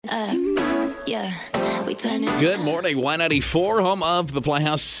Yeah, we turn it. Good morning, Y94, home of the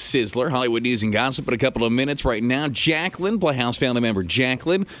Playhouse Sizzler, Hollywood news and gossip in a couple of minutes right now. Jacqueline, Playhouse family member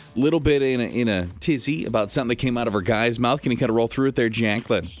Jacqueline, a little bit in a tizzy about something that came out of her guy's mouth. Can you kind of roll through it there,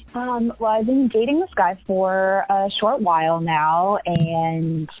 Jacqueline? Well, I've been dating this guy for a short while now,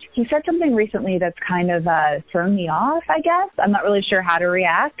 and he said something recently that's kind of thrown me off, I guess. I'm not really sure how to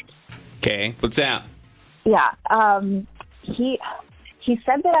react. Okay, what's that? Yeah, he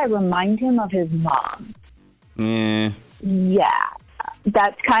said that I remind him of his mom. Yeah,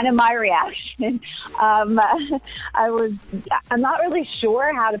 that's kind of my reaction. I'm not really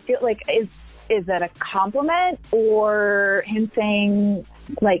sure how to feel. Like, is that a compliment or him saying,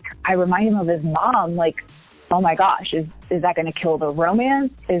 like, I remind him of his mom? Like, oh my gosh, is that going to kill the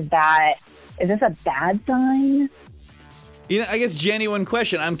romance? Is this a bad sign? You know, I guess genuine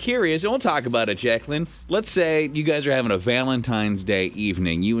question. I'm curious, and we'll talk about it, Jacqueline. Let's say you guys are having a Valentine's Day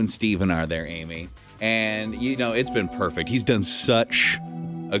evening. You and Steven are there, Amy. And, you know, it's been perfect. He's done such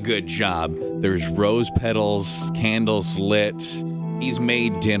a good job. There's rose petals, candles lit. He's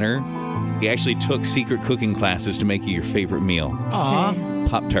made dinner. He actually took secret cooking classes to make you your favorite meal. Aw.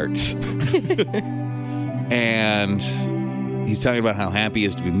 Pop-Tarts. And he's talking about how happy he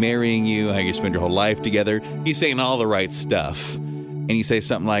is to be marrying you, how you spend your whole life together. He's saying all the right stuff. And you say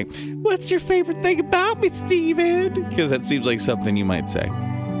something like, "What's your favorite thing about me, Steven?" Because that seems like something you might say.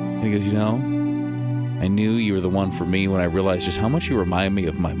 And he goes, "You know, I knew you were the one for me when I realized just how much you remind me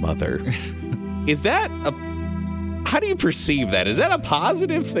of my mother." Is that how do you perceive that? Is that a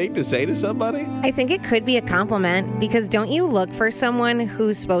positive thing to say to somebody? I think it could be a compliment, because don't you look for someone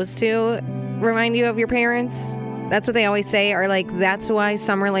who's supposed to remind you of your parents? That's what they always say, or like that's why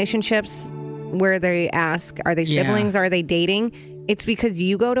some relationships where they ask, are they siblings, are they dating? It's because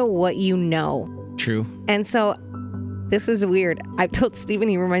you go to what you know. True. And so this is weird. I've told Steven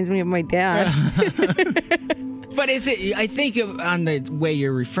he reminds me of my dad. But is it, I think on the way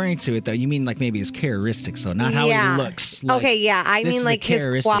you're referring to it, though, you mean like maybe his characteristics, so not how he looks. Like, okay, yeah. I mean like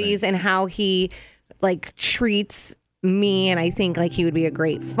his qualities and how he like treats me, and I think like he would be a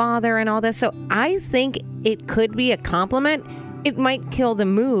great father and all this. So I think it could be a compliment. It might kill the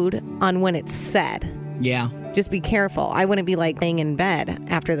mood on when it's said. Yeah. Just be careful. I wouldn't be like laying in bed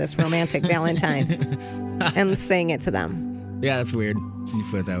after this romantic Valentine and saying it to them. Yeah, that's weird when you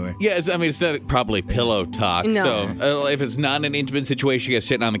put it that way. Yeah, it's not probably pillow talk. No. So if it's not an intimate situation, you guys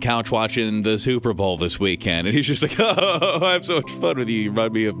sitting on the couch watching the Super Bowl this weekend, and he's just like, "Oh, I have so much fun with you. You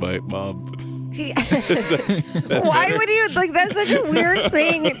remind me of my mom." Why would you, like, that's such a weird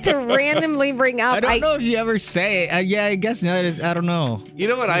thing to randomly bring up. I don't know if you ever say it. Yeah, I guess not. I don't know. You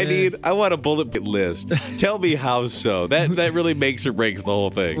know what I need? I want a bullet list. Tell me how so. That really makes or breaks the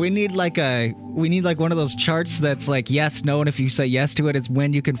whole thing. We need like one of those charts that's like yes, no, and if you say yes to it, it's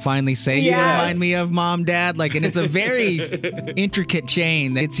when you can finally say you remind me of mom, dad. Like, and it's a very intricate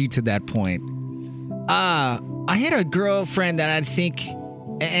chain that gets you to that point. I had a girlfriend that I think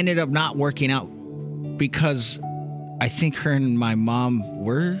ended up not working out because I think her and my mom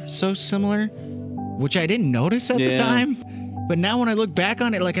were so similar, which I didn't notice at the time. But now when I look back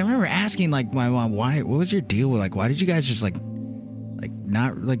on it, like I remember asking like my mom, what was your deal with, like, why did you guys just like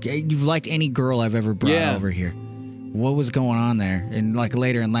not like you've liked any girl I've ever brought over here? What was going on there? And like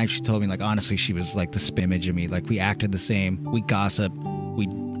later in life, she told me like honestly, she was like the spin image of me. Like we acted the same, we gossip, we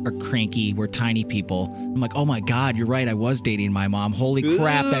are cranky, we're tiny people. I'm like, oh my God, you're right. I was dating my mom. Holy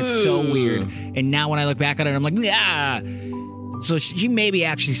crap, that's so weird. And now when I look back at it, I'm like, yeah. So she maybe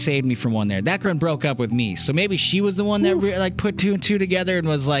actually saved me from one there. That girl broke up with me. So maybe she was the one that like put two and two together and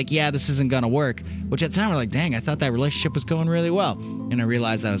was like, yeah, this isn't going to work. Which at the time we're like, dang, I thought that relationship was going really well. And I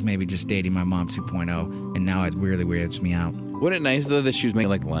realized I was maybe just dating my mom 2.0. And now it really weirds me out. Wasn't it nice though that she was making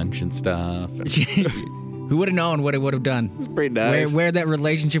like lunch and stuff? Who would have known what it would have done? It's pretty nice. Where that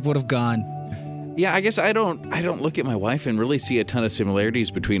relationship would have gone. Yeah, I guess I don't look at my wife and really see a ton of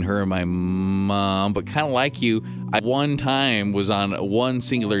similarities between her and my mom, but kind of like you, I one time was on one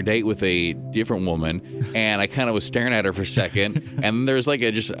singular date with a different woman, and I kind of was staring at her for a second, and there's like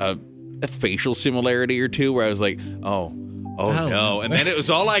a facial similarity or two where I was like, oh no. And then it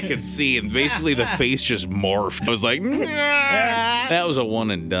was all I could see, and basically the face just morphed. I was like, nah. That was a one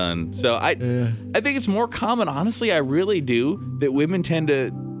and done. So I think it's more common, honestly, I really do, that women tend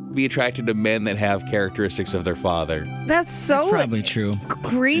to be attracted to men that have characteristics of their father. That's probably true.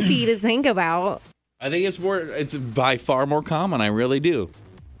 Creepy to think about. I think it's by far more common. I really do.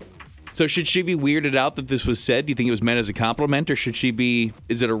 So should she be weirded out that this was said? Do you think it was meant as a compliment, or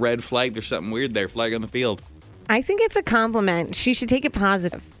is it a red flag? There's something weird there, flag on the field. I think it's a compliment. She should take it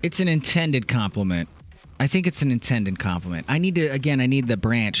positive. It's an intended compliment. I think it's an intended compliment. I need the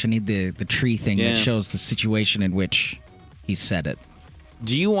branch. I need the tree thing that shows the situation in which he said it.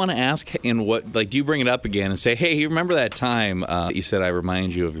 Do you want to ask in what, like, do you bring it up again and say, hey, you remember that time you said I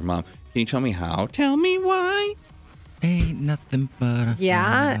remind you of your mom? Can you tell me how? Tell me why. Ain't nothing but a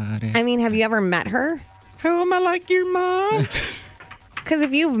Yeah. I mean, have you ever met her? How am I like your mom? Because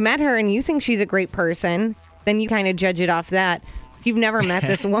if you've met her and you think she's a great person, then you kind of judge it off that. If you've never met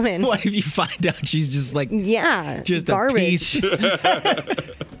this woman. What if you find out she's just like, just garbage. A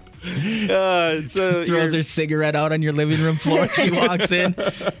piece? Throws her cigarette out on your living room floor as she walks in.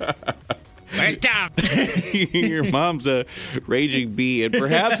 Where's Tom? Your mom's a raging bee and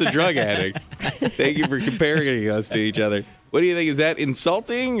perhaps a drug addict. Thank you for comparing us to each other. What do you think? Is that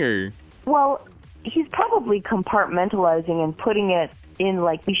insulting or? Well, he's probably compartmentalizing and putting it in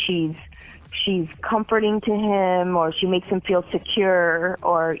like she's comforting to him, or she makes him feel secure,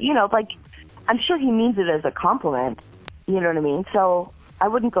 or, like, I'm sure he means it as a compliment. You know what I mean? So I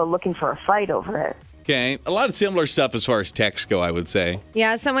wouldn't go looking for a fight over it. Okay. A lot of similar stuff as far as texts go, I would say.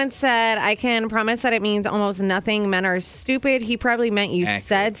 Yeah, someone said, I can promise that it means almost nothing. Men are stupid. He probably meant you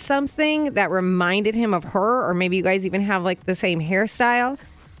said something that reminded him of her, or maybe you guys even have, like, the same hairstyle.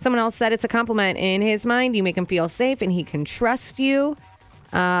 Someone else said it's a compliment. In his mind, you make him feel safe and he can trust you.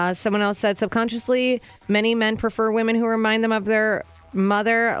 Someone else said subconsciously, many men prefer women who remind them of their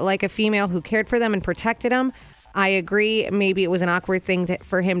mother, like a female who cared for them and protected them. I agree. Maybe it was an awkward thing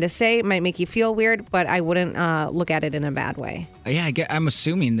for him to say. It might make you feel weird, but I wouldn't look at it in a bad way. Yeah, I'm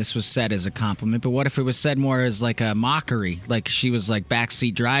assuming this was said as a compliment, but what if it was said more as like a mockery? Like she was like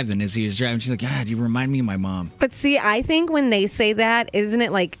backseat driving as he was driving. She's like, God, you remind me of my mom. But see, I think when they say that, isn't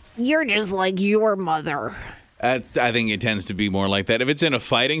it like, you're just like your mother? I think it tends to be more like that. If it's in a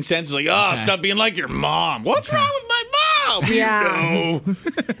fighting sense, it's like, stop being like your mom. What's wrong with my mom? Yeah. You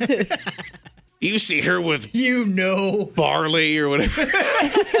know. You see her with, barley or whatever.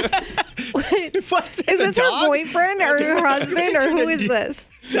 What? Is this her boyfriend or her husband or who is this?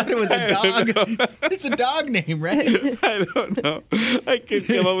 I thought it was a dog. It's a dog name, right? I don't know. I could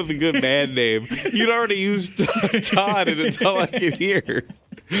come up with a good man name. You'd already used Todd, and it's all I could hear.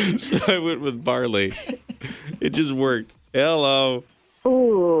 So I went with Barley. It just worked. Hello.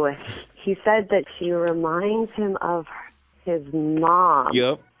 Ooh, he said that she reminds him of his mom.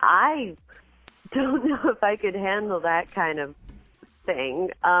 Yep. I don't know if I could handle that kind of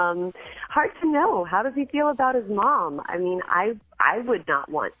thing. Hard to know. How does he feel about his mom? I mean, I would not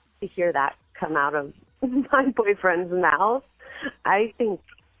want to hear that come out of my boyfriend's mouth. I think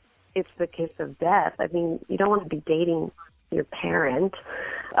it's the kiss of death. I mean, you don't want to be dating your parent.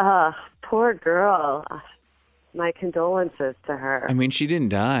 Poor girl. My condolences to her. I mean, she didn't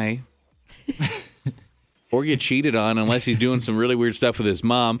die. Or get cheated on unless he's doing some really weird stuff with his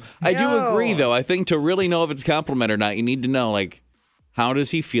mom. I do agree, though. I think to really know if it's a compliment or not, you need to know, like, how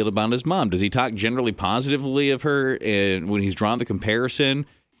does he feel about his mom? Does he talk generally positively of her? And when he's drawn the comparison,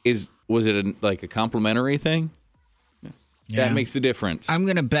 was it a complimentary thing? Yeah. That makes the difference. I'm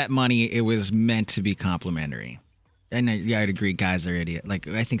going to bet money it was meant to be complimentary. And I'd agree, guys are idiots. Like,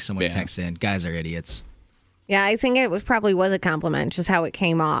 I think someone texted in, guys are idiots. Yeah, I think it probably was a compliment, just how it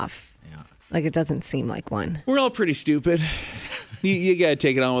came off. Like, it doesn't seem like one. We're all pretty stupid. You got to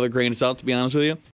take it on with a grain of salt, to be honest with you.